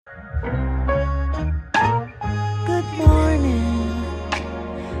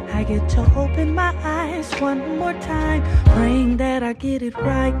I get to open my eyes one more time, praying that I get it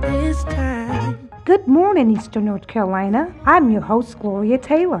right this time. Good morning, Eastern North Carolina. I'm your host, Gloria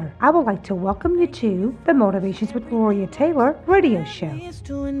Taylor. I would like to welcome you to the Motivations with Gloria Taylor radio show. It's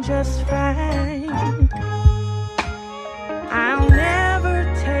doing just fine. I'll never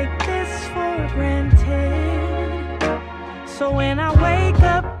take this for granted. So when I wake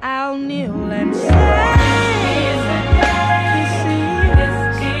up, I'll kneel and say,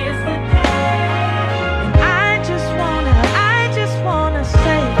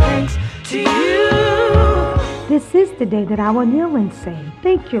 This is the day that I will kneel and say,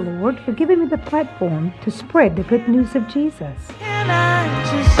 thank you, Lord, for giving me the platform to spread the good news of Jesus. Can I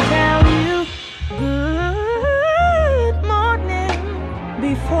just tell you good morning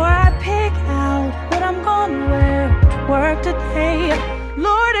before I pick out what I'm going to wear to work today?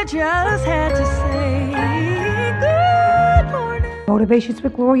 Lord, I just had to say good morning. Motivations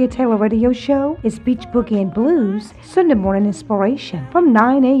with Gloria Taylor radio show is Beach Boogie and Blues Sunday morning inspiration from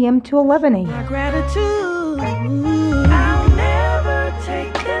 9 a.m. to 11 a.m. My gratitude. I'll never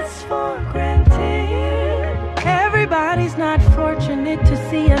take this for granted. Everybody's not fortunate to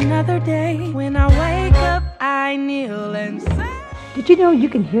see another day. When I wake up, I kneel and say. Did you know you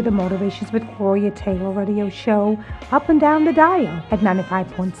can hear the Motivations with Gloria Taylor radio show up and down the dial at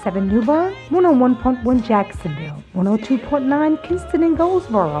 95.7 New Bern, 101.1 Jacksonville, 102.9 Kinston and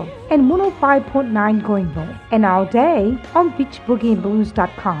Goldsboro, and 105.9 Greenville, and all day on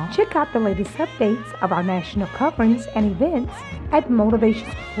beachboogieandblues.com. Check out the latest updates of our national coverings and events at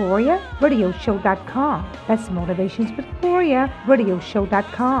motivationswithgloriaradioshow.com. That's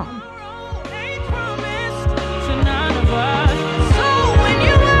motivationswithgloriaradioshow.com.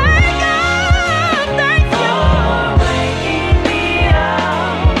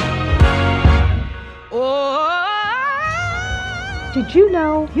 Did you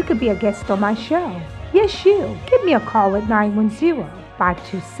know you could be a guest on my show? Yes, you. Give me a call at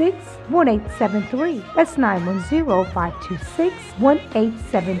 910-526-1873. That's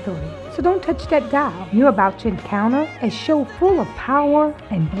 910-526-1873. So don't touch that dial. You're about to encounter a show full of power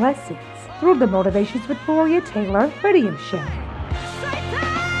and blessings through the Motivations with Gloria Taylor radio show.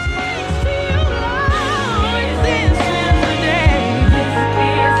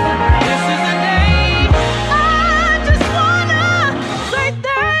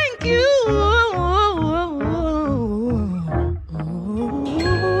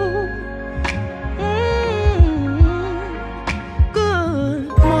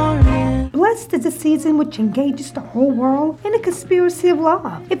 Blessed is a season which engages the whole world in a conspiracy of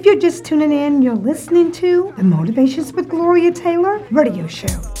love. If you're just tuning in, you're listening to the Motivations with Gloria Taylor radio show.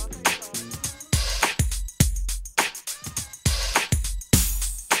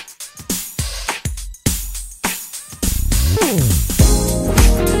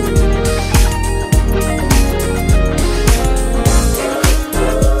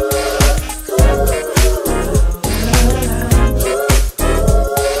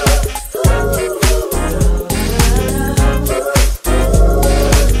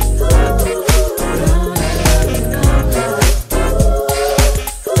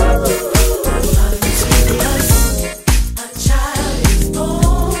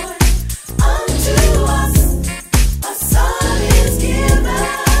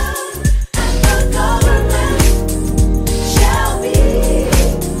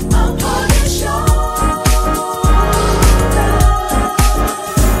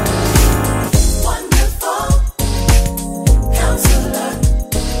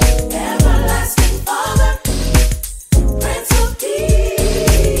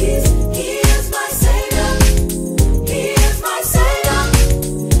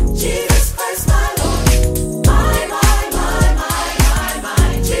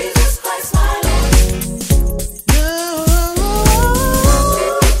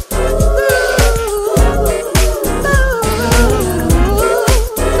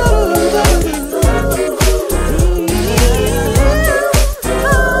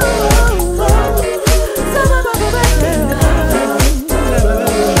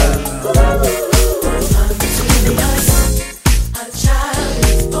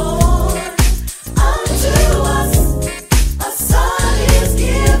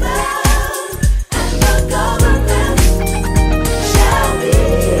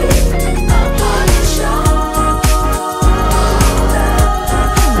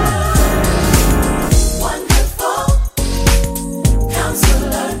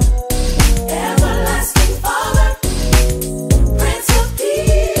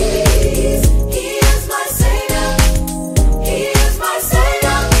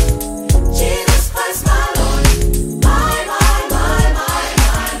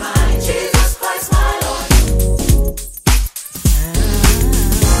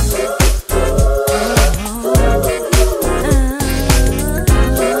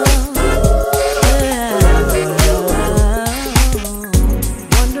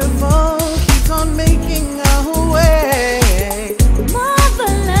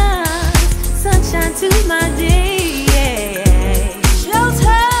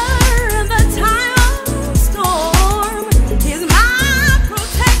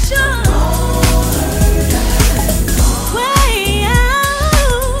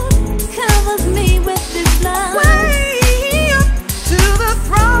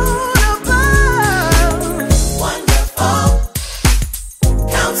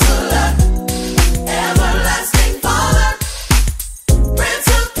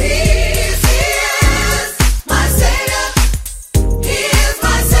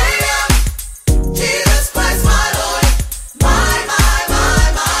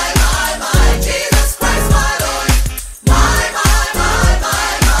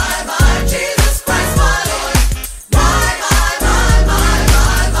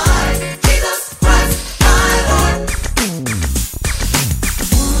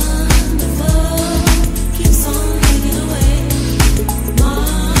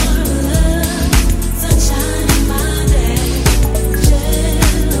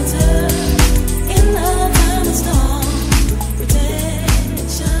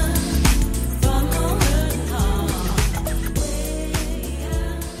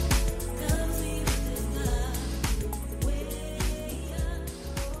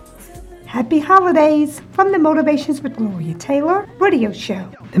 Happy holidays from the Motivations with Gloria Taylor radio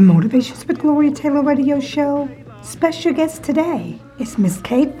show. The Motivations with Gloria Taylor radio show. Special guest today is Miss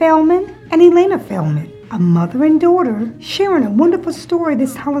Kate Fellman and Elena Fellman, a mother and daughter sharing a wonderful story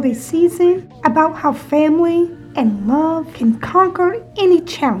this holiday season about how family and love can conquer any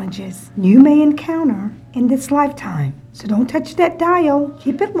challenges you may encounter in this lifetime. So don't touch that dial.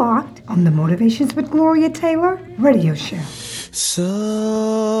 Keep it locked on the Motivations with Gloria Taylor radio show. Silent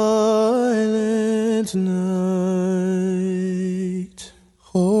night,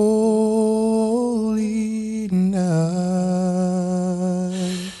 holy night,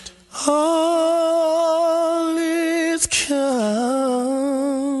 all is calm,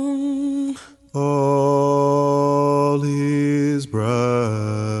 all is bright.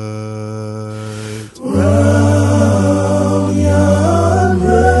 Round yon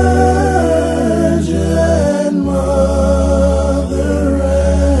virgin mother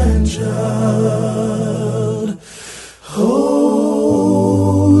and child, holy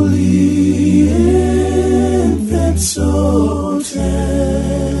infant, so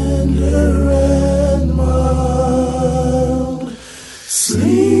tender and mild,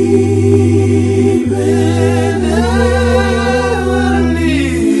 sleep in heavenly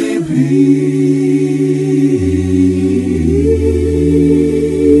peace,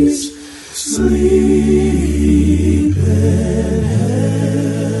 sleep in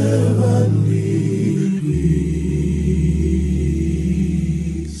heavenly peace.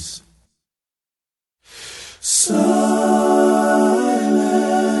 Silent,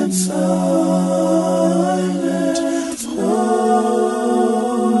 silent, holy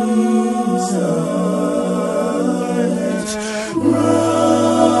silent,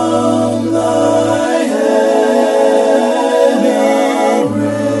 round thy head a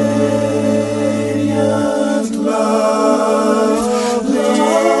radiant light,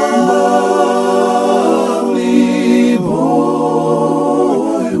 lovely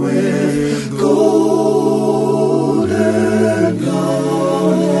boy with golden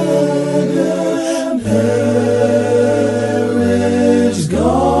garland and heritage,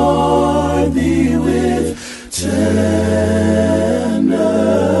 guard thee with tender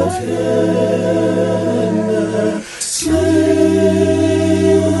care. Sleep,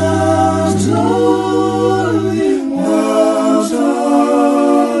 thou darling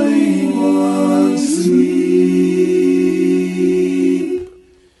one, sleep.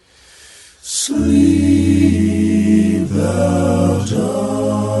 Sleep, thou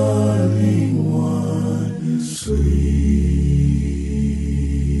darling one, sleep.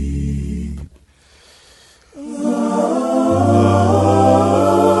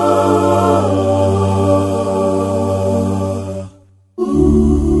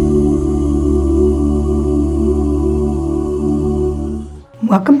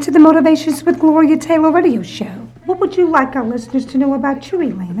 Welcome to the Motivations with Gloria Taylor radio show. What would you like our listeners to know about you,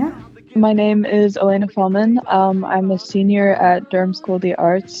 Elena? My name is Elena Fellman. I'm a senior at Durham School of the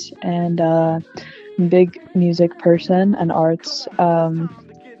Arts and a big music person and arts. I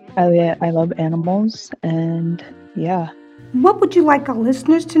love animals and yeah. What would you like our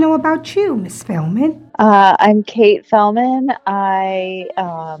listeners to know about you, Miss Fellman? I'm Kate Fellman. I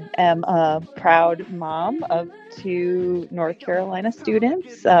am a proud mom of 2 North Carolina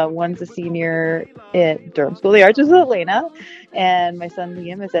students. One's a senior at Durham School of the Arts, which is Elena, and my son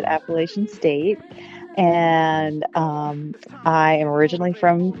Liam is at Appalachian State. And I am originally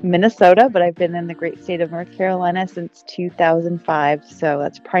from Minnesota, but I've been in the great state of North Carolina since 2005. So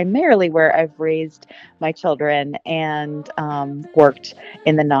that's primarily where I've raised my children and worked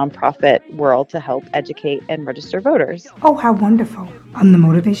in the nonprofit world to help educate and register voters. Oh, how wonderful. On the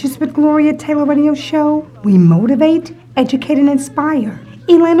Motivations with Gloria Taylor radio show, we motivate, educate, and inspire.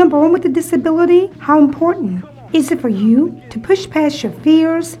 Elena, born with a disability, how important is it for you to push past your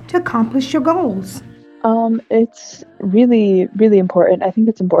fears to accomplish your goals? It's really, really important. I think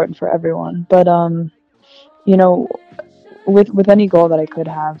it's important for everyone. But, with any goal that I could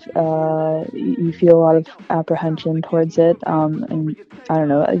have, you feel a lot of apprehension towards it. And I don't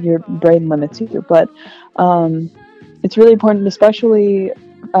know, your brain limits you. But it's really important, especially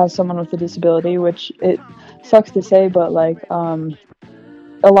as someone with a disability, which it sucks to say, but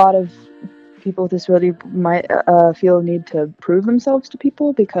a lot of people with disability might feel a need to prove themselves to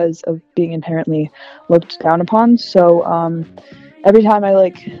people because of being inherently looked down upon. So every time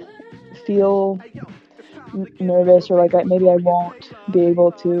I feel nervous or maybe I won't be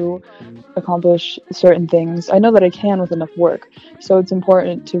able to accomplish certain things, I know that I can with enough work. So it's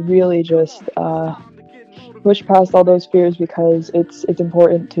important to really just push past all those fears, because it's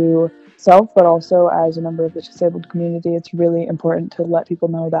important to myself, but also as a member of the disabled community, it's really important to let people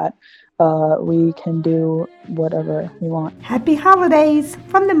know that we can do whatever we want. Happy holidays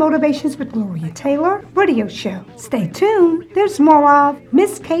from the Motivations with Gloria Taylor radio show. Stay tuned. There's more of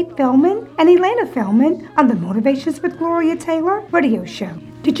Miss Kate Fellman and Elena Fellman on the Motivations with Gloria Taylor radio show.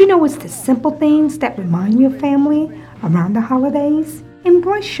 Did you know it's the simple things that remind you of family around the holidays?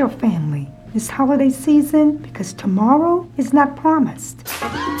 Embrace your family this holiday season because tomorrow is not promised. Come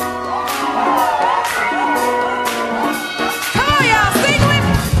on, y'all, sing with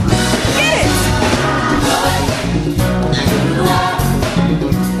me. Get it.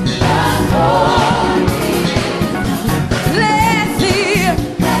 Let's hear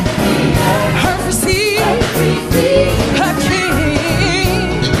her receive her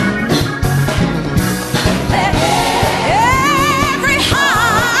King. Let every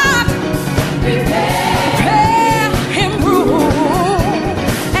heart prepare him room,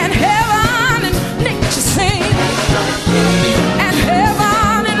 and heaven and nature sing, and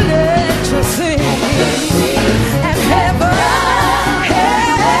heaven and nature sing, and heaven,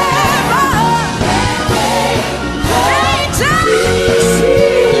 angels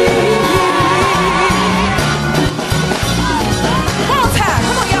sing. One more time,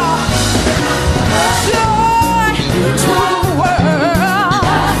 come on, y'all. Joy to the world,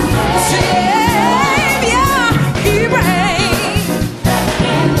 Savior, He reigns.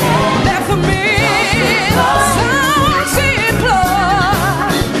 Let the millions in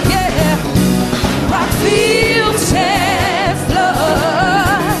blood, yeah, rock fields and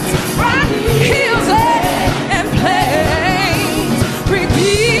floods, rock hills and plains.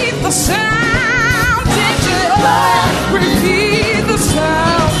 Repeat the sound in joy. Repeat the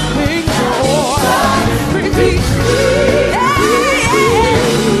sound in joy. Repeat,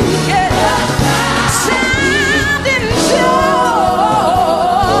 yeah, sound in joy.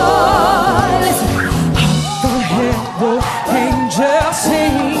 Listen, the herald angels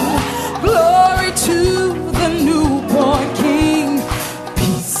sing, glory to the newborn King.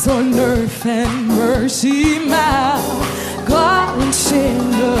 Peace on earth and mercy mild, God and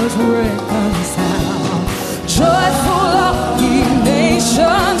sinners reconcile. Joyful all ye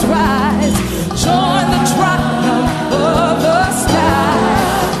nations rise, join the triumph of the sky.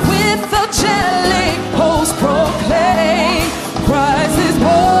 With the angelic host proclaim, Christ is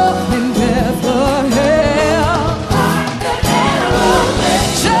born in Bethlehem.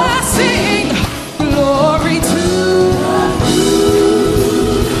 Just sing glory to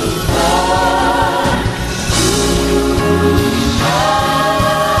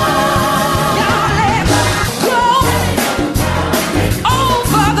y'all. Let's go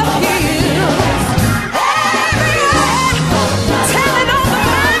over the hills, everywhere, telling on the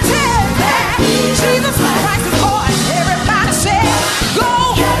mountain that Jesus Christ is born. Everybody say, go,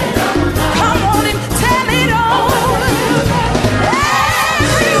 come on and tell it on.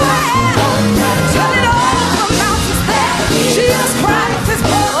 Everywhere, telling on the mountains that Jesus Christ is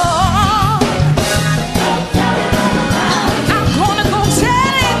born. I'm gonna go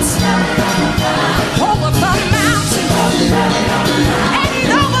tell it over the mountains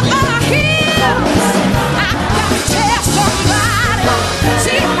and over the hills. I gotta tell somebody.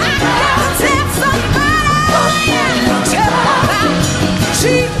 See, I gotta tell somebody. Tell them about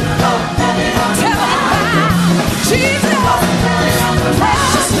Jesus. Tell them about Jesus.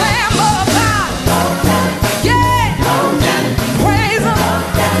 Precious Lamb of God. Yeah. Praise Him.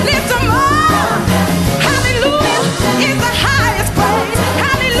 Lift Him up. Hallelujah is the highest praise.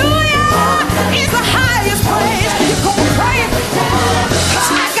 Hallelujah is the highest praise. You're gonna praise Him.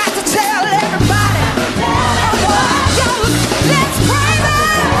 I got to tell everybody. Y'all, let's praise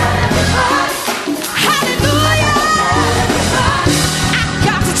Him. Hallelujah. I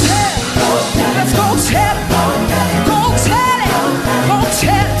got to tell. Let's go tell it. Go tell it. Go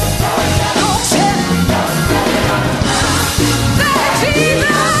tell it. Go tell it. That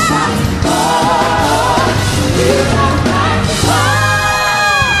Jesus.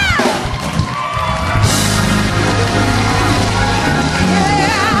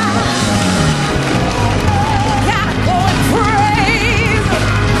 Gotta go and praise Him.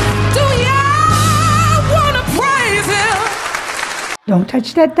 Do y'all wanna praise Him? Don't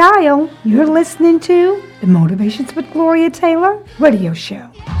touch that dial. You're listening to the Motivations with Gloria Taylor radio show.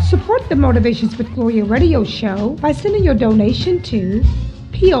 Support the Motivations with Gloria radio show by sending your donation to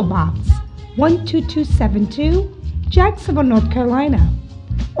P.O. Box 12272, Jacksonville, North Carolina,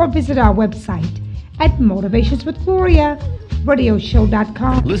 or visit our website at motivationswithgloria.com.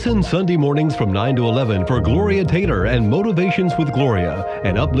 radioshow.com. Listen Sunday mornings from 9 to 11 for Gloria Taylor and Motivations with Gloria,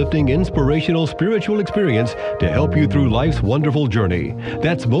 an uplifting, inspirational, spiritual experience to help you through life's wonderful journey.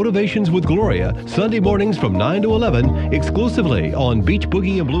 That's Motivations with Gloria, Sunday mornings from 9 to 11, exclusively on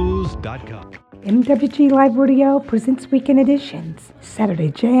beachboogieandblues.com. MWG Live Radio presents weekend editions,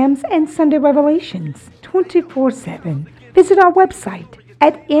 Saturday jams, and Sunday revelations 24/7. Visit our website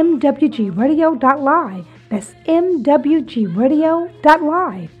at mwgradio.live. That's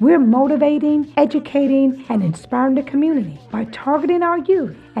mwgradio.live. We're motivating, educating, and inspiring the community by targeting our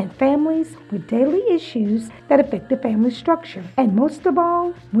youth and families with daily issues that affect the family structure. And most of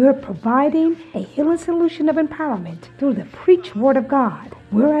all, we're providing a healing solution of empowerment through the preached word of God.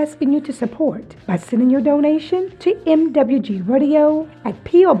 We're asking you to support by sending your donation to MWG Radio at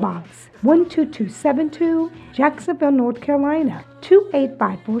P.O. Box 12272, Jacksonville, North Carolina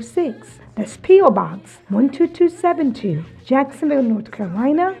 28546. That's P.O. Box 12272, Jacksonville, North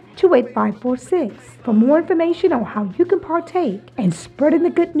Carolina 28546. For more information on how you can partake in spreading the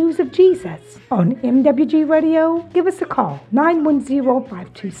good news of Jesus on MWG Radio, give us a call,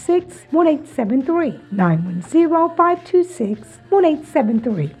 910-526-1873,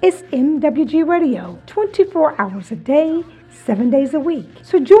 910-526-1873. It's MWG Radio, 24 hours a day, 7 days a week.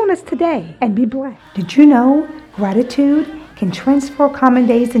 So join us today and be blessed. Did you know gratitude can transfer common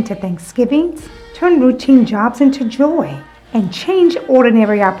days into Thanksgivings, turn routine jobs into joy, and change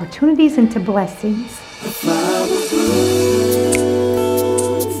ordinary opportunities into blessings? The flowers bloom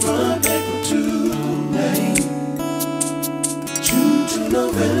from April to May, June to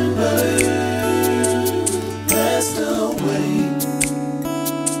November, passed away.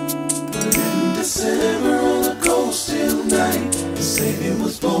 But in December on a cold still night, the Savior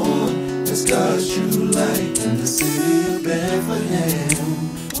was born as God's true light. In the city of Bethlehem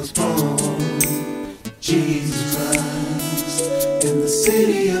was born Jesus Christ. In the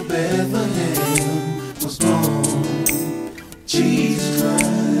city of Bethlehem was born Jesus Christ.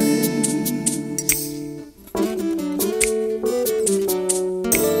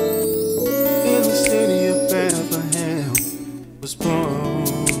 In the city of Bethlehem was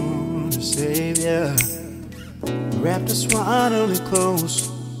born a Savior, wrapped in swaddling clothes,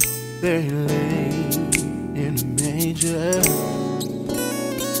 there he lay in a manger.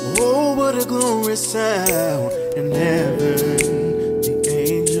 Oh, what a glorious sound in heaven, the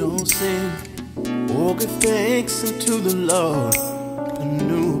angels sing. Oh, give thanks unto the Lord, the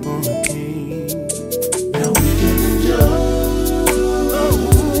newborn King. Now we can enjoy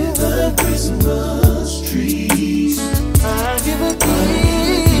the Christmas trees. I give a gift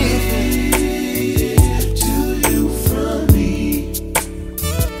to you from me.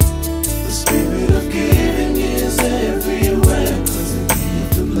 The spirit of giving is everywhere, 'cause the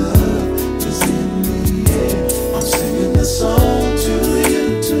gift of love is in the air. I'm singing the song to you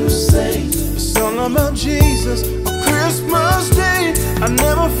to sing. A song about Jesus on Christmas Day. I'll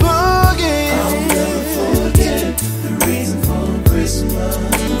never forget. I'll never forget the reason for Christmas.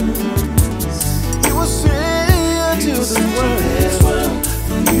 He was sent to this world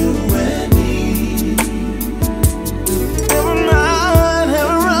for you and me. Never mind, have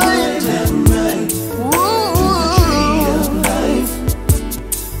a right. Never right. Ooh, the tree of life.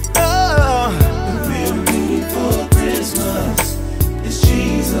 Oh, the real meaning for Christmas is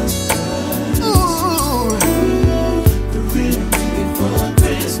Jesus Christ. Ooh, the real meaning for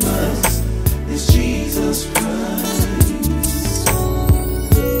Christmas is Jesus Christ.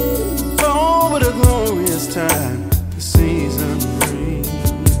 Oh, what a glorious time the season brings.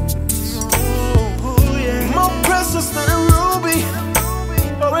 Oh, yeah. More precious than a ruby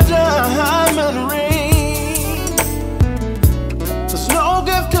or a diamond ring. There's no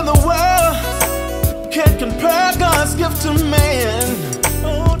gift in the world can compare God's gift to man.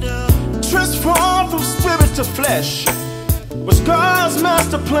 Transformed from spirit to flesh was God's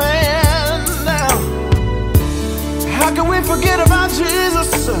master plan. Now, how can we forget about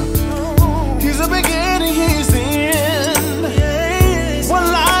Jesus? He's the beginning, he's the end.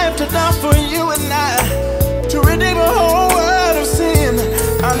 One life to die for you and I, to redeem a whole world of sin.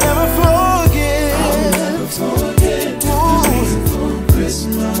 I'll never forget. I'll never forget the reason for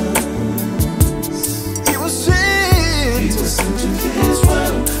Christmas. He was sent to this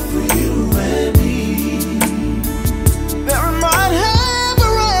world for you and me. That we might have a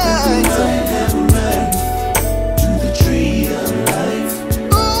right, to the tree of life.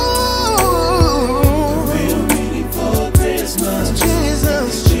 Ooh, the real meaning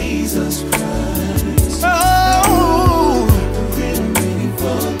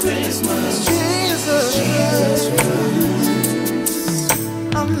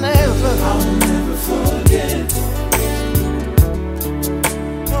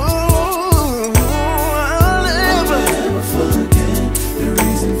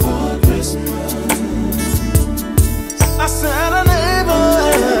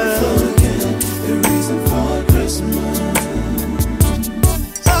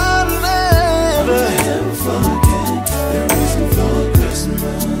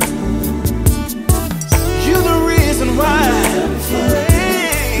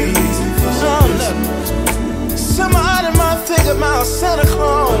about Santa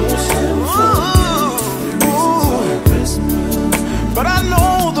Claus. But I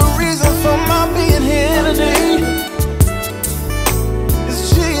know the reason for my being here today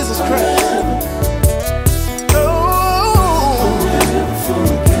is Jesus Christ.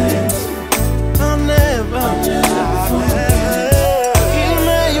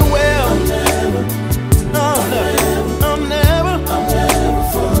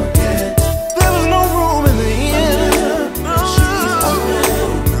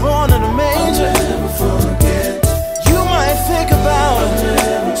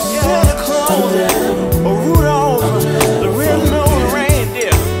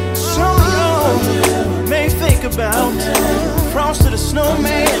 About Frost to the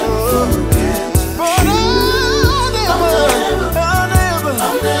snowman, but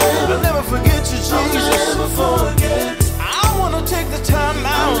I'll never forget you, Jesus. I wanna take the time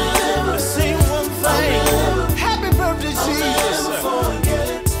out to sing one thing. Happy birthday, Jesus.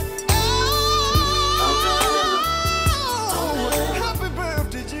 Happy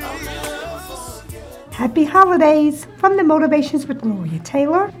birthday, Jesus. Happy holidays from the Motivations with Gloria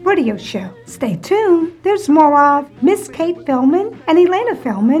Taylor radio show. Stay tuned. There's more of Miss Kate Fellman and Elena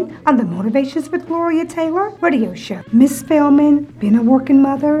Fellman on the Motivations with Gloria Taylor radio show. Miss Fellman, being a working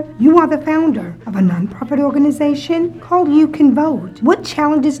mother, you are the founder of a nonprofit organization called You Can Vote. What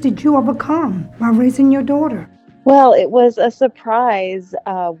challenges did you overcome while raising your daughter? Well, it was a surprise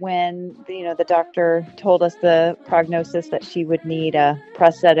when the doctor told us the prognosis that she would need a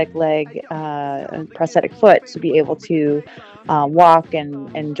prosthetic leg, a prosthetic foot to be able to walk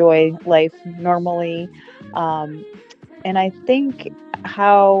and enjoy life normally. And I think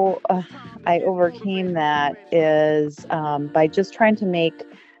how I overcame that is by just trying to make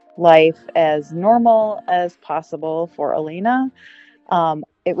life as normal as possible for Elena.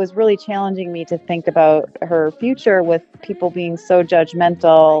 It was really challenging me to think about her future with people being so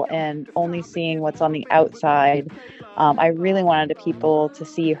judgmental and only seeing what's on the outside. I really wanted people to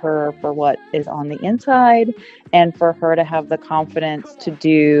see her for what is on the inside and for her to have the confidence to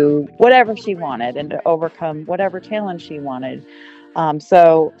do whatever she wanted and to overcome whatever challenge she wanted.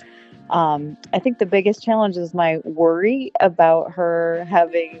 I think the biggest challenge is my worry about her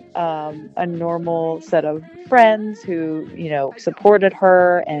having a normal set of friends who, supported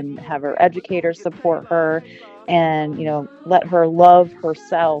her and have her educators support her and, let her love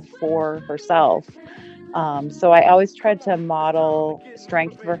herself for herself. So I always tried to model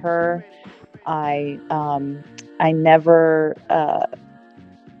strength for her. I never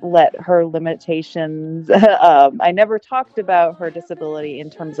let her limitations, I never talked about her disability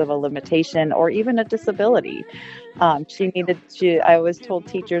in terms of a limitation or even a disability. I always told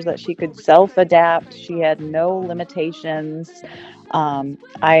teachers that she could self-adapt. She had no limitations.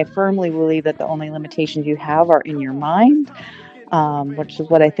 I firmly believe that the only limitations you have are in your mind, which is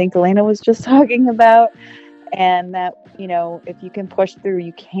what I think Elena was just talking about. And that, if you can push through,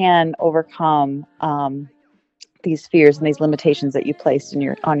 you can overcome these fears and these limitations that you placed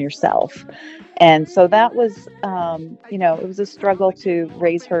on yourself. And so that was, it was a struggle to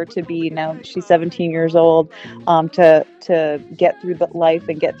raise her to be, now she's 17 years old, to get through the life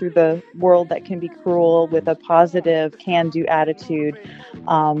and get through the world that can be cruel with a positive can-do attitude.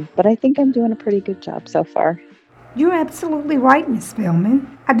 But I think I'm doing a pretty good job so far. You're absolutely right, Miss Fellman.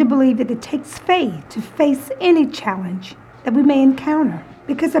 I do believe that it takes faith to face any challenge that we may encounter,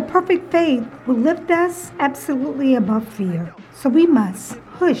 because a perfect faith will lift us absolutely above fear. So we must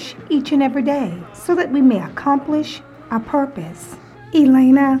push each and every day so that we may accomplish our purpose.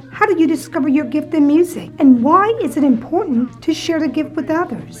 Elena, how did you discover your gift in music, and why is it important to share the gift with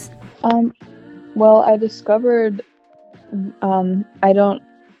others? Well, I discovered, I don't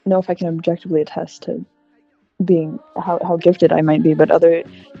know if I can objectively attest to being how gifted I might be, but other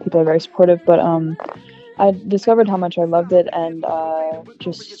people are very supportive. But I discovered how much I loved it, and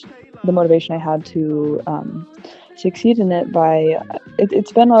just the motivation I had to succeed in it.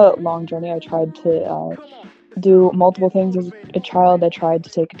 It's been a long journey. I tried to do multiple things as a child. I tried to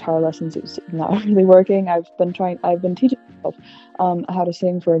take guitar lessons. It was not really working. I've been teaching myself how to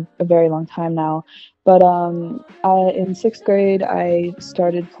sing for a very long time now. But in 6th grade, I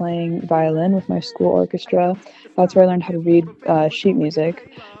started playing violin with my school orchestra. That's where I learned how to read sheet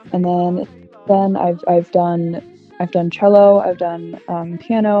music. And then I've done cello, I've done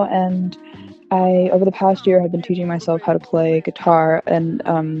piano, and I, over the past year, have been teaching myself how to play guitar, and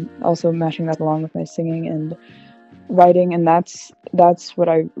also mashing that along with my singing and writing, and that's what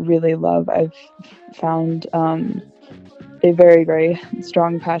I really love. I've found a very, very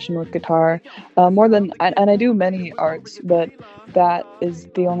strong passion with guitar, more than, and I do many arts, but that is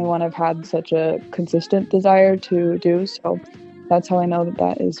the only one I've had such a consistent desire to do. So that's how I know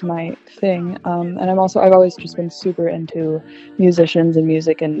that is my thing. And I've always just been super into musicians and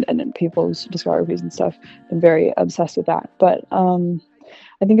music and people's discographies and stuff. Been very obsessed with that. But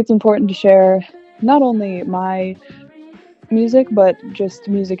I think it's important to share not only my music, but just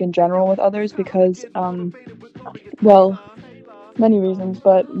music in general with others because, many reasons,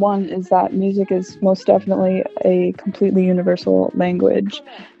 but one is that music is most definitely a completely universal language.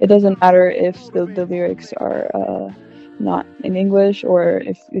 It doesn't matter if the lyrics are not in English or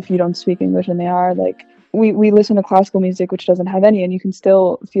if you don't speak English and they are. Like, we listen to classical music which doesn't have any, and you can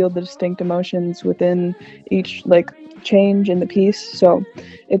still feel the distinct emotions within each like change in the piece. So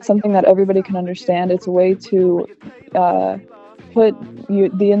it's something that everybody can understand. It's a way to put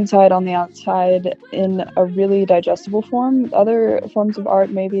the inside on the outside in a really digestible form. Other forms of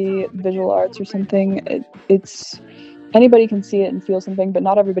art, maybe visual arts or something, it's anybody can see it and feel something, but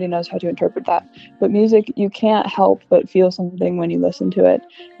not everybody knows how to interpret that. But music, you can't help but feel something when you listen to it.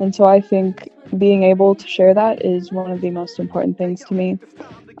 And so I think being able to share that is one of the most important things to me.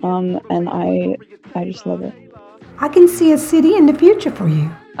 And I just love it. I can see a CD in the future for you.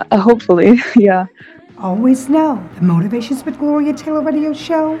 Hopefully, yeah. Always know the Motivations with Gloria Taylor radio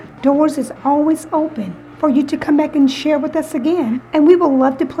show, doors is always open for you to come back and share with us again, and we will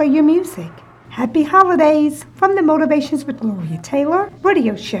love to play your music. Happy holidays from the Motivations with Gloria Taylor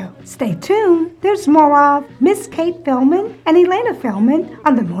radio show. Stay tuned. There's more of Miss Kate Fellman and Elena Fellman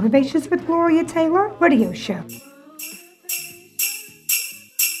on the Motivations with Gloria Taylor radio show.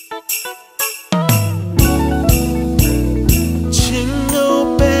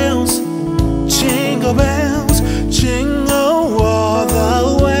 Jingle bells, jingle bells, jingle all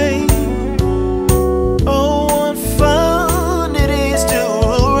the way. Oh, what fun it is to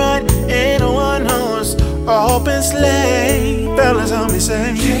ride in a one-horse open sleigh. Fellas, help me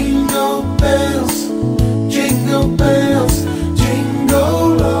say, jingle bells, jingle bells,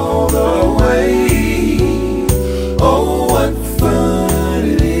 jingle all the way. Oh, what fun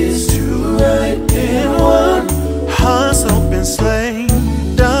it is to ride in a one-horse open sleigh.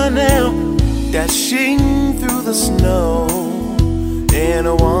 Done now, dashing through the snow in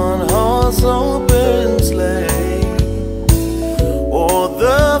a one-horse open sleigh. O'er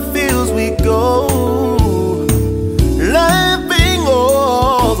the fields we go, laughing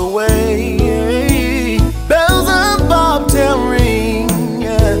all the way. Bells and bobtail ring,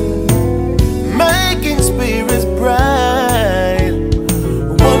 making spirits bright.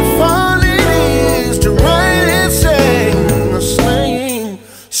 What fun it is to ride and sing a sleighing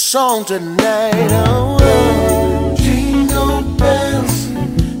song tonight. Oh, jingle bells,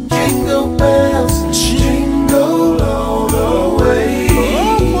 jingle bells, jingle all the way. Oh,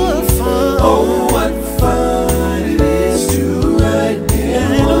 what fun! Oh, what fun it is to ride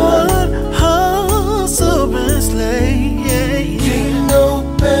in one horse open sleigh. Jingle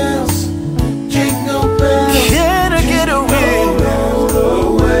bells, jingle bells, can I get away? All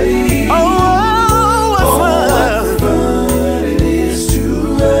the way. Oh, what fun it is to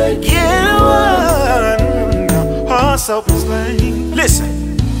ride in one horse open sleigh.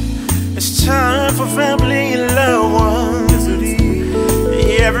 Listen, it's time for family and loved ones.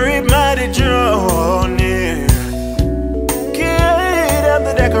 Everybody draw near. Get out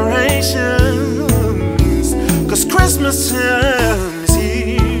the decorations, 'cause Christmas time is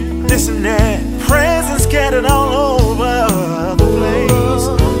here. Listen now, presents scattered all over the place.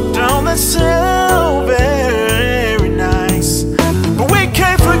 Don't that sound very nice? But we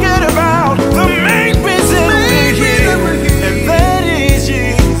can't forget about the main reason we're here, and that is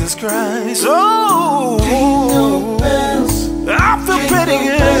Jesus Christ. Oh, jingle bells, I feel pretty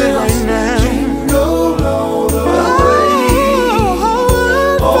good right now. Jingle all the way.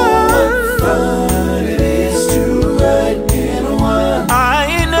 Oh, what fun it is to ride in a one. I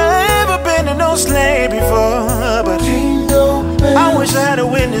ain't never been in no sleigh before, but jingle bells, I wish I had a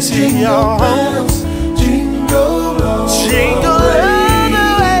witness here, y'all. Jingle all jingle all the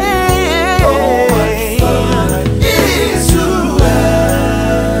way. Oh, what fun it is to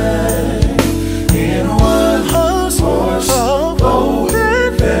ride in a one-horse open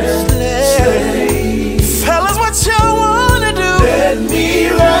sleigh. Fellas, what y'all wanna do? Let me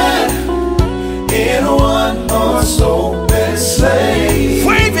ride in a one-horse open sleigh.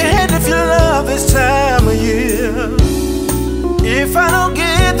 Wave your hand if you love this time of year. If I don't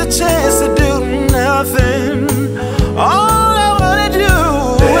get the chance to do nothing, all I wanna do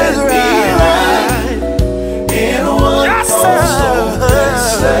is ride in a one-horse open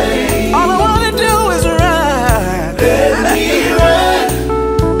sleigh. All I wanna do is ride. Let me ride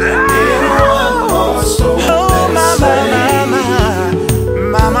in a one-horse open sleigh. My.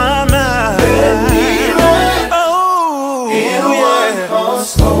 Let me ride in a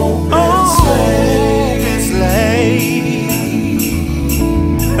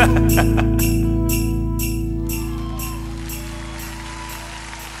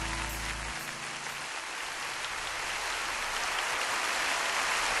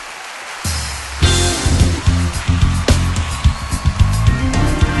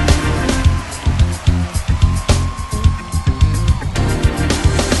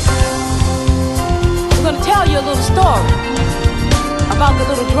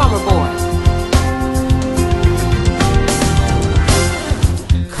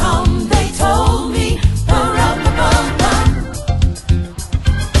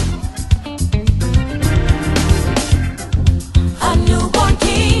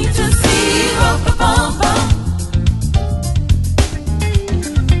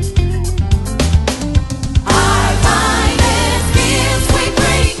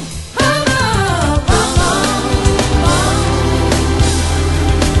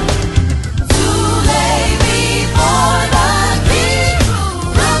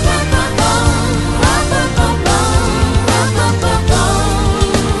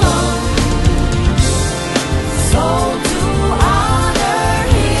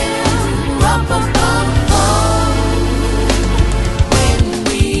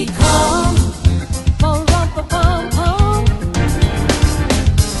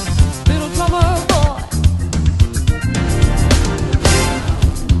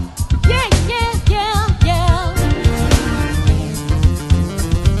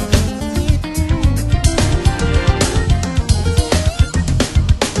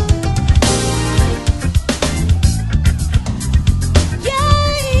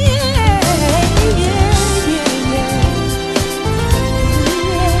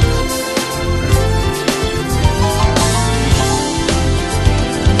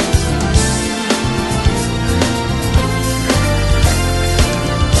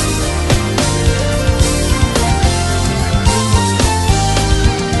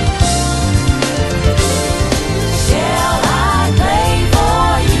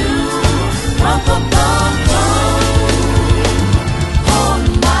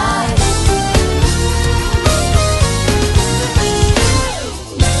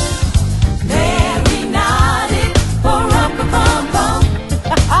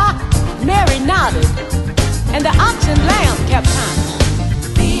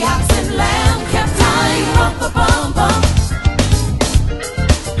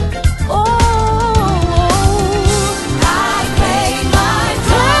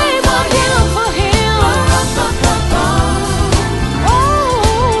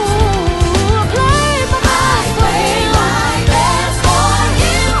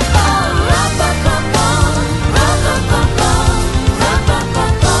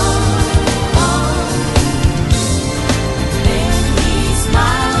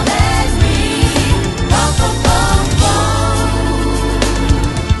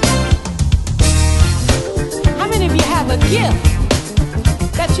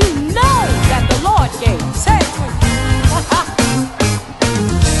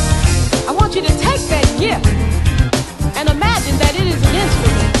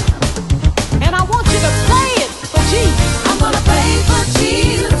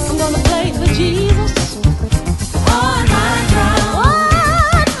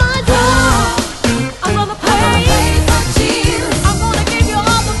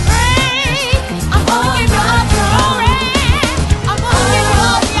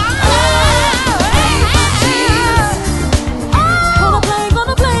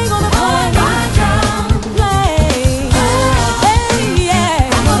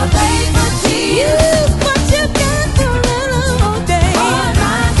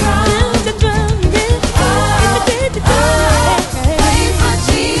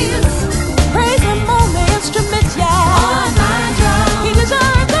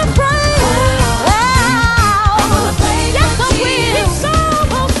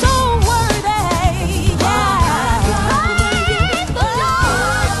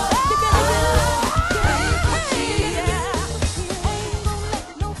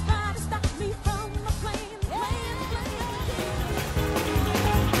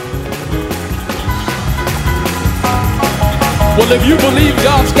Well, if you believe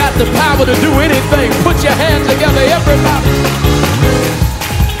God's got the power to do anything, put your hands together, everybody.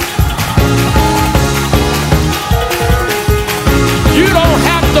 You don't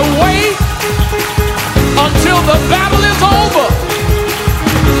have to wait until the battle is over.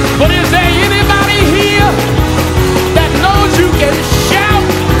 But is there anybody here that knows you can shout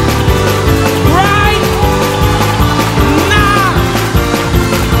right now?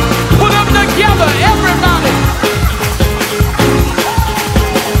 Put them together, everybody.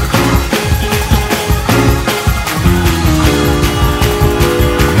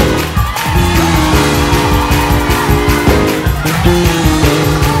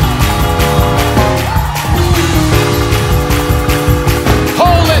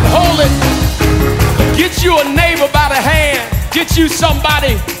 Get you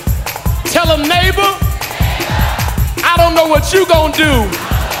somebody. Tell them, neighbor, I don't know what you gonna do,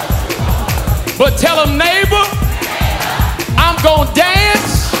 but tell them, neighbor, I'm gonna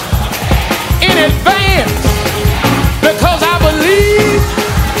dance in advance because I believe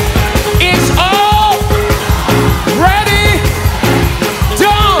it's all ready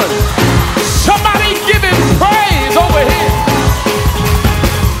done. Somebody give him praise over here.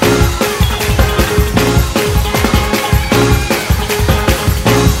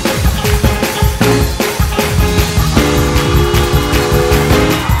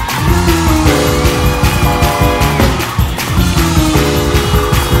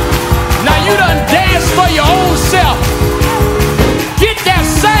 For your own self. Get that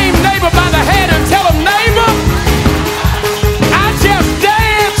same neighbor by the hand and tell him, neighbor, I just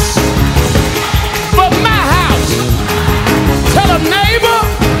danced for my house. Tell him, neighbor,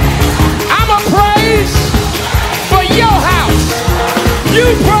 I'm a praise for your house.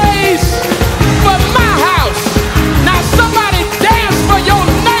 You praise for my house. Now somebody dance for your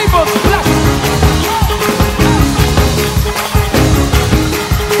neighbor's blessing.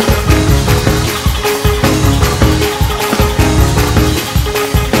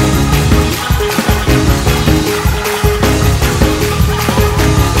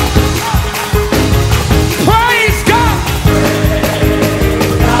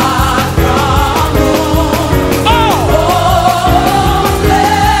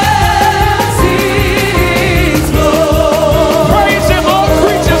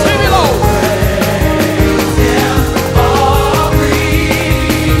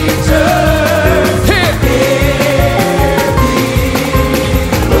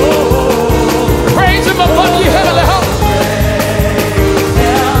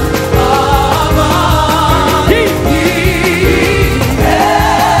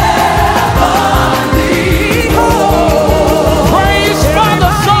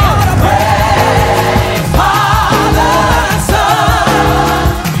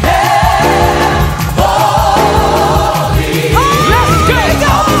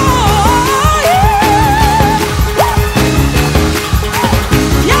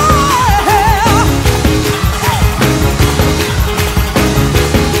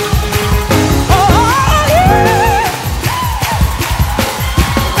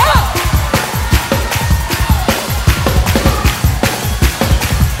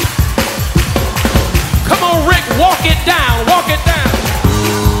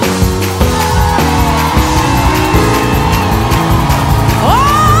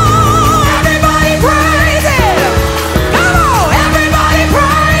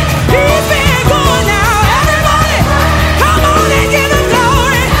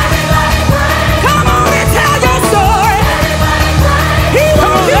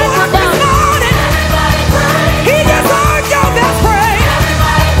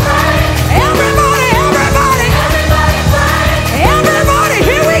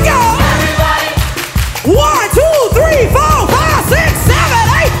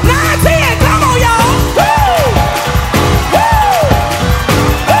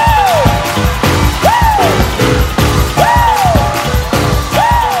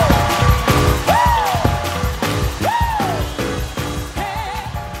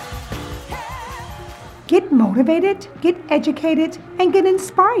 Motivated, get educated, and get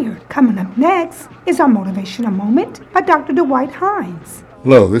inspired. Coming up next is our Motivational Moment by Dr. Dwight Hines.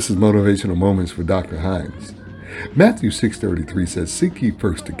 Hello, this is Motivational Moments with Dr. Hines. Matthew 6:33 says, "Seek ye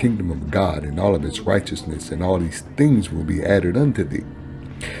first the kingdom of God and all of its righteousness, and all these things will be added unto thee."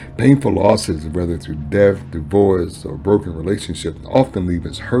 Painful losses, whether through death, divorce, or broken relationships, often leave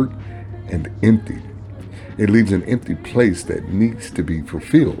us hurt and empty. It leaves an empty place that needs to be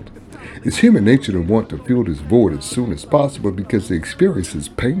fulfilled. It's human nature to want to fill this void as soon as possible because the experience is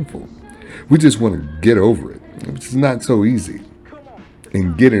painful. We just want to get over it, which is not so easy.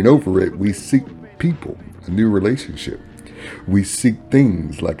 In getting over it, we seek people, a new relationship. We seek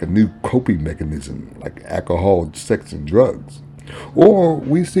things like a new coping mechanism, like alcohol, sex, and drugs. Or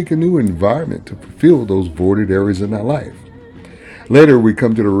we seek a new environment to fulfill those voided areas in our life. Later, we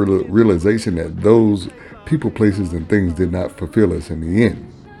come to the realization that those people, places, and things did not fulfill us in the end.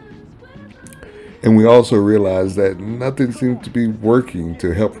 And we also realize that nothing seems to be working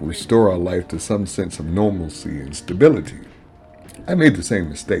to help restore our life to some sense of normalcy and stability. I made the same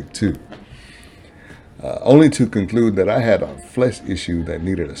mistake too, only to conclude that I had a flesh issue that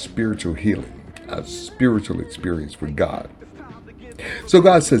needed a spiritual healing, a spiritual experience with God. So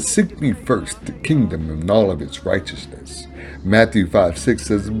God says, "Seek me first, the kingdom and all of its righteousness." Matthew 5:6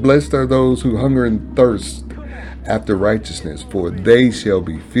 says, "Blessed are those who hunger and thirst after righteousness, for they shall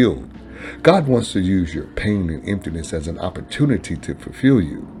be filled. God wants to use your pain and emptiness as an opportunity to fulfill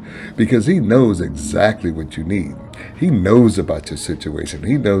you because He knows exactly what you need. He knows about your situation.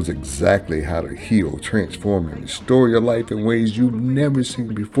 He knows exactly how to heal, transform, and restore your life in ways you've never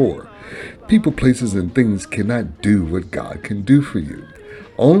seen before. People, places, and things cannot do what God can do for you.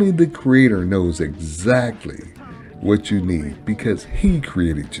 Only the Creator knows exactly what you need because He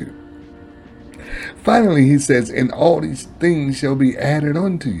created you. Finally, He says, and all these things shall be added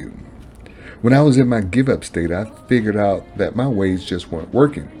unto you. When I was in my give-up state, I figured out that my ways just weren't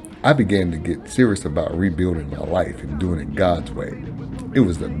working. I began to get serious about rebuilding my life and doing it God's way. It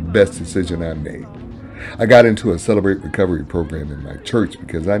was the best decision I made. I got into a Celebrate Recovery program in my church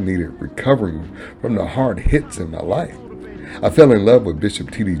because I needed recovering from the hard hits in my life. I fell in love with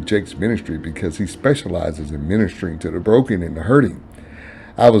Bishop T.D. Jakes' ministry because he specializes in ministering to the broken and the hurting.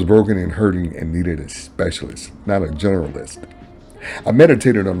 I was broken and hurting and needed a specialist, not a generalist. I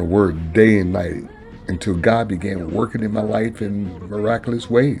meditated on the Word day and night until God began working in my life in miraculous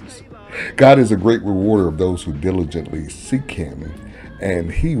ways. God is a great rewarder of those who diligently seek Him,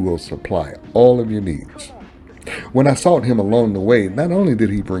 and He will supply all of your needs. When I sought Him along the way, not only did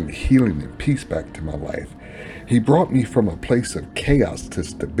He bring healing and peace back to my life, He brought me from a place of chaos to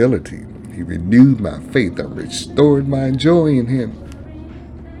stability. He renewed my faith and restored my joy in Him.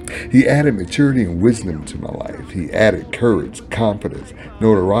 He added maturity and wisdom to my life. He added courage, confidence,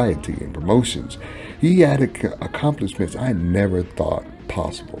 notoriety, and promotions. He added accomplishments I never thought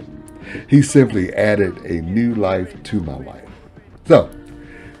possible. He simply added a new life to my life. So,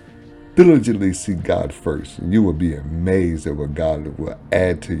 diligently seek God first, and you will be amazed at what God will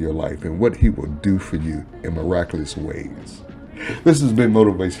add to your life and what He will do for you in miraculous ways. This has been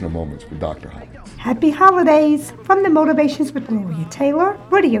Motivational Moments with Dr. Hines. Happy holidays from the Motivations with Gloria Taylor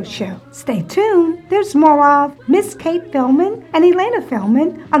radio show. Stay tuned. There's more of Miss Kate Fellman and Elena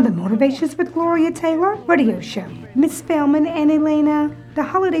Fellman on the Motivations with Gloria Taylor radio show. Miss Fellman and Elena, the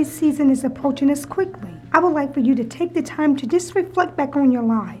holiday season is approaching us quickly. I would like for you to take the time to just reflect back on your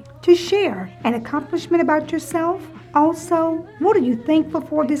life, to share an accomplishment about yourself. Also, what are you thankful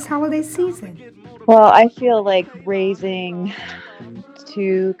for this holiday season? Well, I feel like raising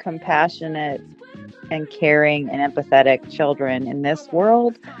two compassionate and caring and empathetic children in this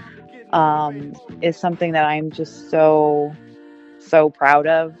world is something that I'm just so proud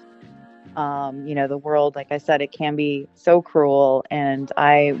of. The world, like I said, it can be so cruel, and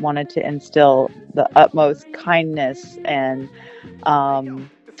I wanted to instill the utmost kindness and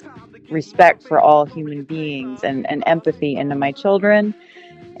respect for all human beings and empathy into my children,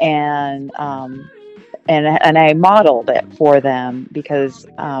 and I modeled it for them because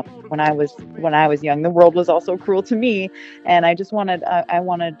when I was young, the world was also cruel to me, and I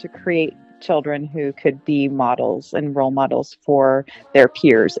wanted to create children who could be models and role models for their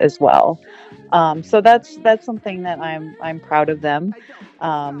peers as well. So that's something that I'm proud of them.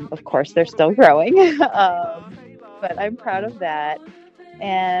 Of course, they're still growing, but I'm proud of that.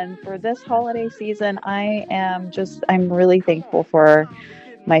 And for this holiday season, I'm really thankful for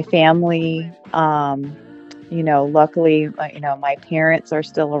my family. Luckily, my parents are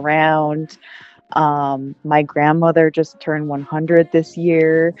still around. My grandmother just turned 100 this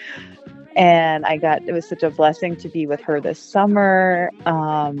year, and it was such a blessing to be with her this summer,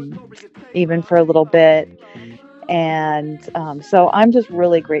 even for a little bit. And so I'm just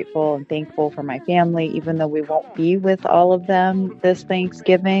really grateful and thankful for my family, even though we won't be with all of them this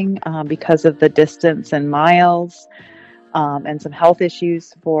Thanksgiving because of the distance and miles. And some health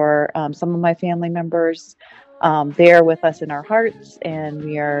issues for some of my family members. They are with us in our hearts, and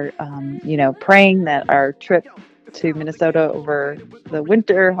we are, praying that our trip to Minnesota over the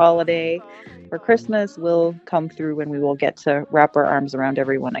winter holiday for Christmas will come through, and we will get to wrap our arms around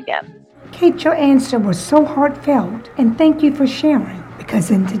everyone again. Kate, your answer was so heartfelt, and thank you for sharing,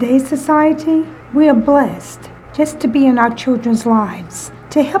 because in today's society, we are blessed just to be in our children's lives,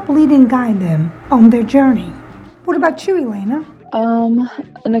 to help lead and guide them on their journey. What about you, Elena?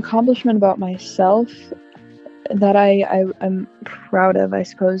 An accomplishment about myself that I'm proud of, I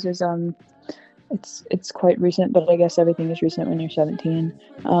suppose, is it's quite recent, but I guess everything is recent when you're 17.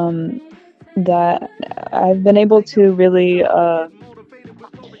 That I've been able to really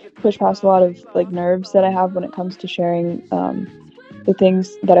push past a lot of nerves that I have when it comes to sharing the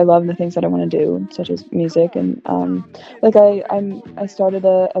things that I love and the things that I want to do, such as music. And I started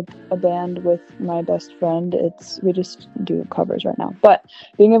a band with my best friend. We just do covers right now, but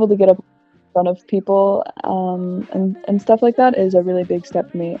being able to get up in front of people and stuff like that is a really big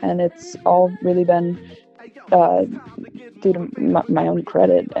step for me, and it's all really been due to my own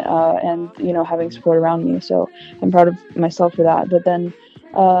credit and having support around me. So I'm proud of myself for that. But then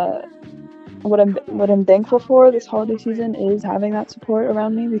what I'm thankful for this holiday season is having that support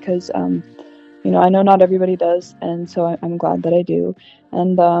around me, because I know not everybody does, and so I'm glad that I do.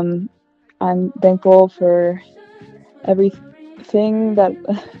 And I'm thankful for everything that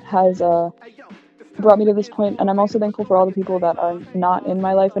has brought me to this point, and I'm also thankful for all the people that are not in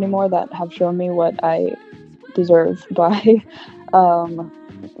my life anymore that have shown me what I deserve by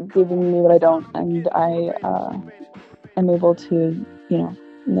giving me what I don't, and I am able to,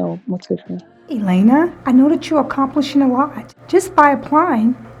 know what's good for me. Elena, I know that you're accomplishing a lot just by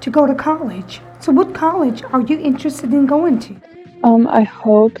applying to go to college. So what college are you interested in going to? I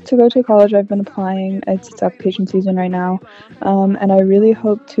hope to go to college. I've been applying. It's application season right now. And I really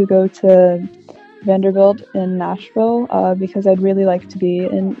hope to go to Vanderbilt in Nashville, because I'd really like to be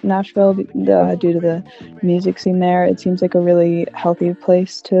in Nashville due to the music scene there. It seems like a really healthy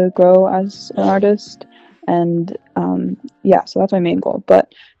place to grow as an artist. And so that's my main goal.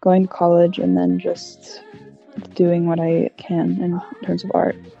 But going to college and then just doing what I can in terms of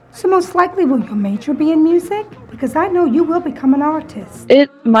art. So most likely will your major be in music? Because I know you will become an artist. It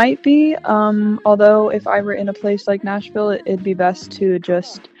might be, although if I were in a place like Nashville, it'd be best to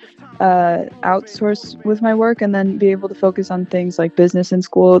just outsource with my work and then be able to focus on things like business in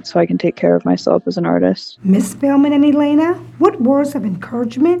school so I can take care of myself as an artist. Miss Fellman and Elena, what words of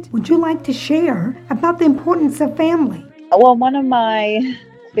encouragement would you like to share about the importance of family? Well, one of my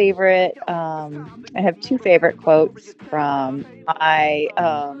favorite, I have two favorite quotes from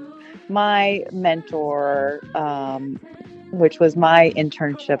my mentor, which was my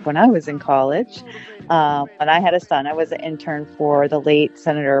internship when I was in college. When I had a son, I was an intern for the late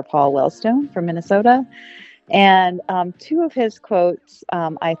Senator Paul Wellstone from Minnesota. And two of his quotes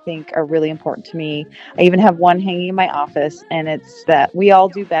I think are really important to me. I even have one hanging in my office, and it's that we all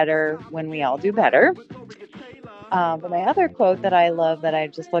do better when we all do better. But my other quote that I love that I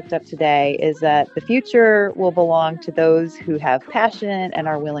just looked up today is that the future will belong to those who have passion and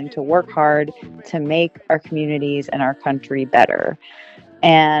are willing to work hard to make our communities and our country better.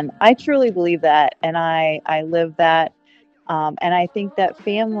 And I truly believe that, and I live that. And I think that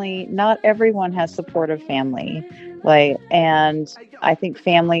family, not everyone has supportive family. And I think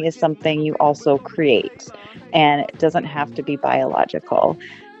family is something you also create, and it doesn't have to be biological.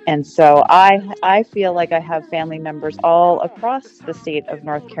 And so I feel like I have family members all across the state of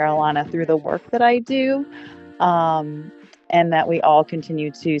North Carolina through the work that I do, and that we all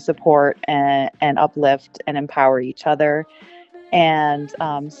continue to support and uplift and empower each other. And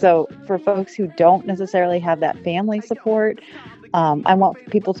so for folks who don't necessarily have that family support, I want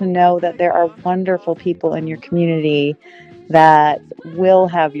people to know that there are wonderful people in your community that will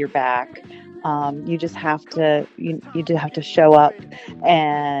have your back. You just have to you do have to show up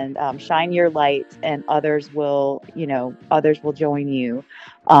and shine your light, and others will join you.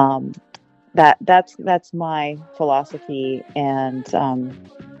 That's my philosophy, and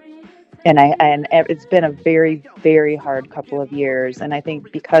it's been a very, very hard couple of years. And I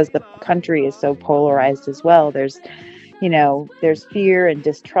think because the country is so polarized as well, there's fear and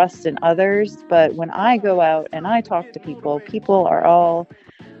distrust in others. But when I go out and I talk to people are all,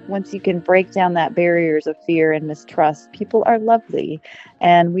 once you can break down that barriers of fear and mistrust, people are lovely,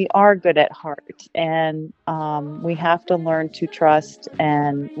 and we are good at heart. And we have to learn to trust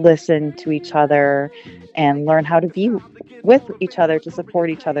and listen to each other and learn how to be with each other to support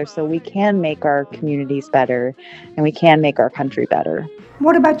each other so we can make our communities better and we can make our country better.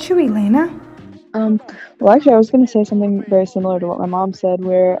 What about you, Elena? Well, actually, I was going to say something very similar to what my mom said,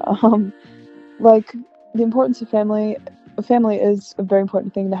 where, like, the importance of family. Family is a very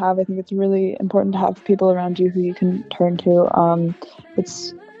important thing to have. I think it's really important to have people around you who you can turn to.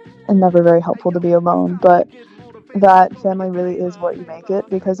 It's never very helpful to be alone, but that family really is what you make it,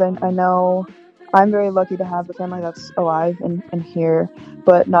 because I know I'm very lucky to have a family that's alive and here,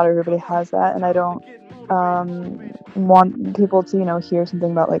 but not everybody has that, and I don't want people to, hear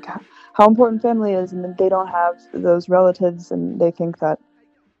something about, like, how important family is, and then they don't have those relatives, and they think that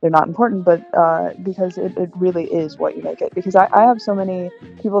they're not important, but because it really is what you make it. Because I have so many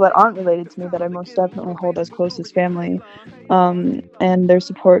people that aren't related to me that I most definitely hold as close as family, and their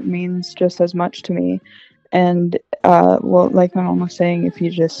support means just as much to me. And like my mom was saying, if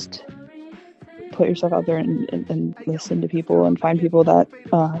you just put yourself out there and listen to people and find people that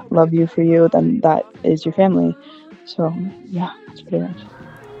love you for you, then that is your family. So yeah, that's pretty much.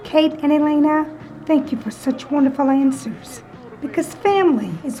 Kate and Elena, thank you for such wonderful answers. Because family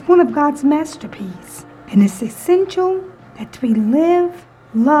is one of God's masterpieces, and it's essential that we live,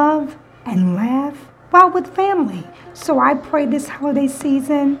 love, and laugh while with family. So I pray this holiday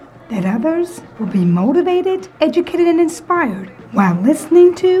season that others will be motivated, educated, and inspired while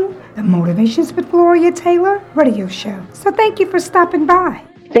listening to the Motivations with Gloria Taylor radio show. So thank you for stopping by.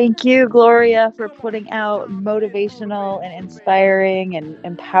 Thank you, Gloria, for putting out motivational and inspiring and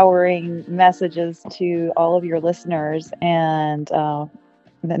empowering messages to all of your listeners and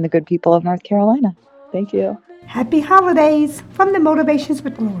the good people of North Carolina. Thank you. Happy holidays from the Motivations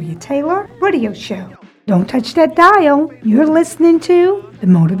with Gloria Taylor radio show. Don't touch that dial. You're listening to the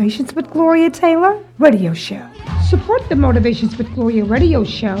Motivations with Gloria Taylor radio show. Support the Motivations with Gloria radio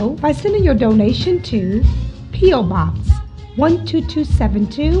show by sending your donation to P.O. Box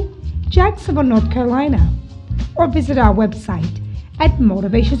 12272, Jacksonville, North Carolina, or visit our website at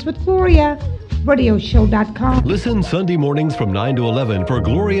motivationswithgloriaradioshow.com. Listen Sunday mornings from 9 to 11 for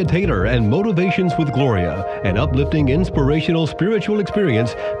Gloria Taylor and Motivations with Gloria, an uplifting, inspirational, spiritual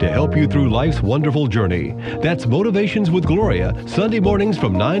experience to help you through life's wonderful journey. That's Motivations with Gloria, Sunday mornings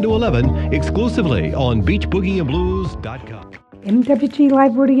from 9 to 11, exclusively on beachboogieandblues.com. MWG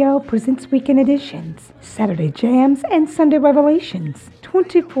Live Radio presents weekend editions, Saturday jams, and Sunday revelations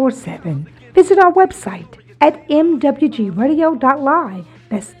 24/7. Visit our website at mwgradio.live.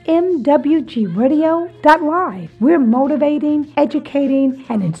 That's mwgradio.live. We're motivating, educating,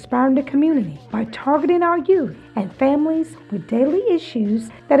 and inspiring the community by targeting our youth and families with daily issues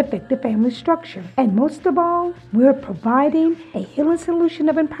that affect the family structure. And most of all, we're providing a healing solution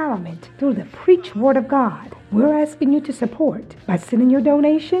of empowerment through the preached Word of God. We're asking you to support by sending your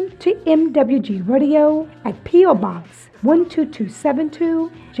donation to MWG Radio at P.O. Box 12272,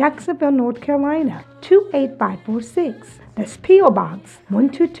 Jacksonville, North Carolina, 28546. That's P.O. Box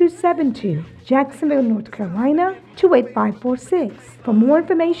 12272, Jacksonville, North Carolina, 28546. For more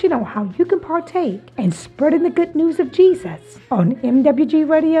information on how you can partake in spreading the good news of Jesus on MWG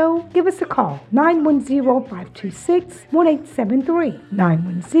Radio, give us a call, 910-526-1873,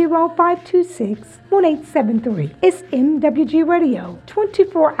 910-526-1873. It's MWG Radio,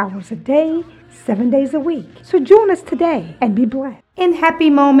 24 hours a day, 7 days a week. So join us today and be blessed. In happy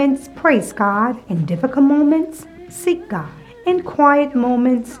moments, praise God. In difficult moments, seek God. In quiet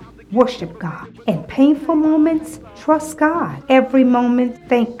moments, worship God. In painful moments, trust God. Every moment,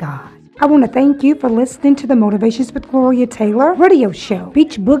 thank God. I want to thank you for listening to the Motivations with Gloria Taylor radio show.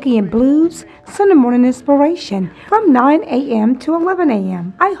 Beach Boogie and Blues, Sunday morning inspiration from 9 a.m. to 11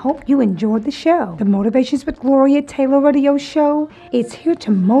 a.m. I hope you enjoyed the show. The Motivations with Gloria Taylor radio show is here to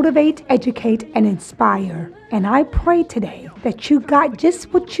motivate, educate, and inspire. And I pray today that you got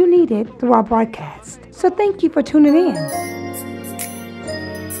just what you needed through our broadcast. So thank you for tuning in.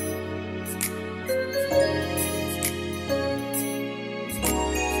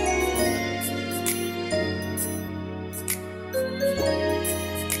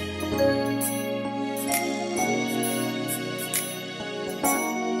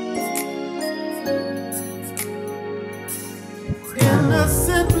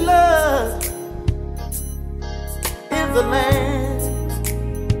 Innocent blood in the land,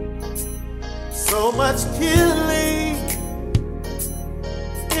 so much killing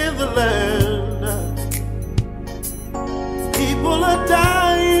in the land. People are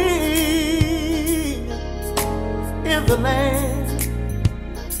dying in the land.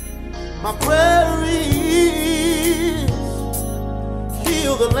 My prayer is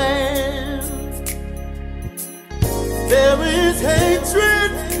heal the land. There is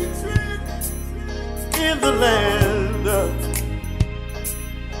hatred in the land.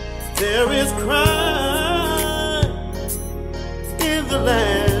 There is crime in the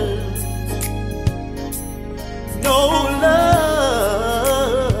land. No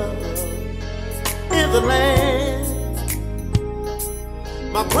love in the land.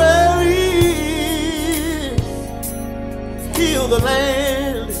 My prayer is heal the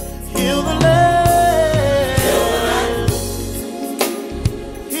land, heal the land.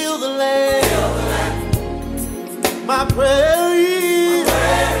 My prayer is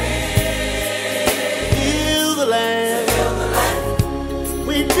heal the land.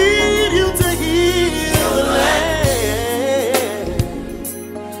 We need you to heal the land.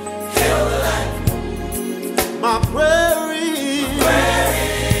 Heal the land. My prayer is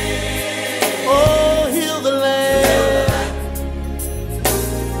oh, heal the land.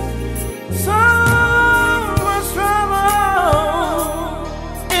 So much trouble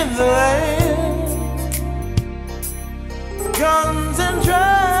in the land. Guns and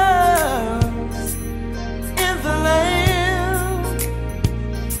drugs in the land.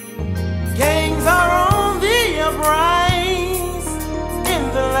 Gangs are on the uprise in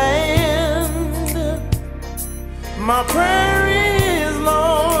the land. My prayer is,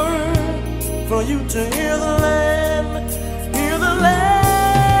 Lord, for you to heal the land, heal the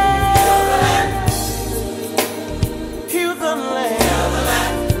land.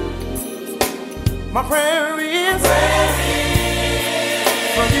 My prayer is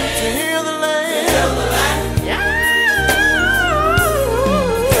for you to heal the land. Yeah.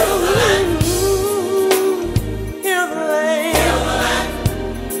 Heal the land. Heal the land.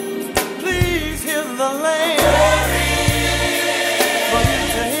 Please heal the land. For you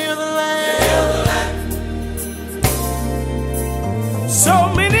to heal the land. So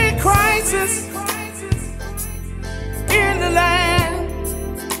many crises in the land.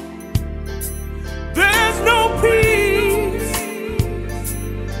 There's no peace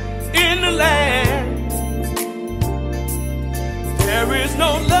in the land. There is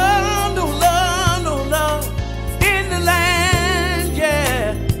no love, no love, no love in the land,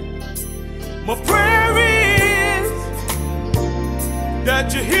 yeah. My prayer is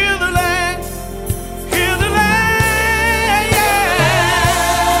that you hear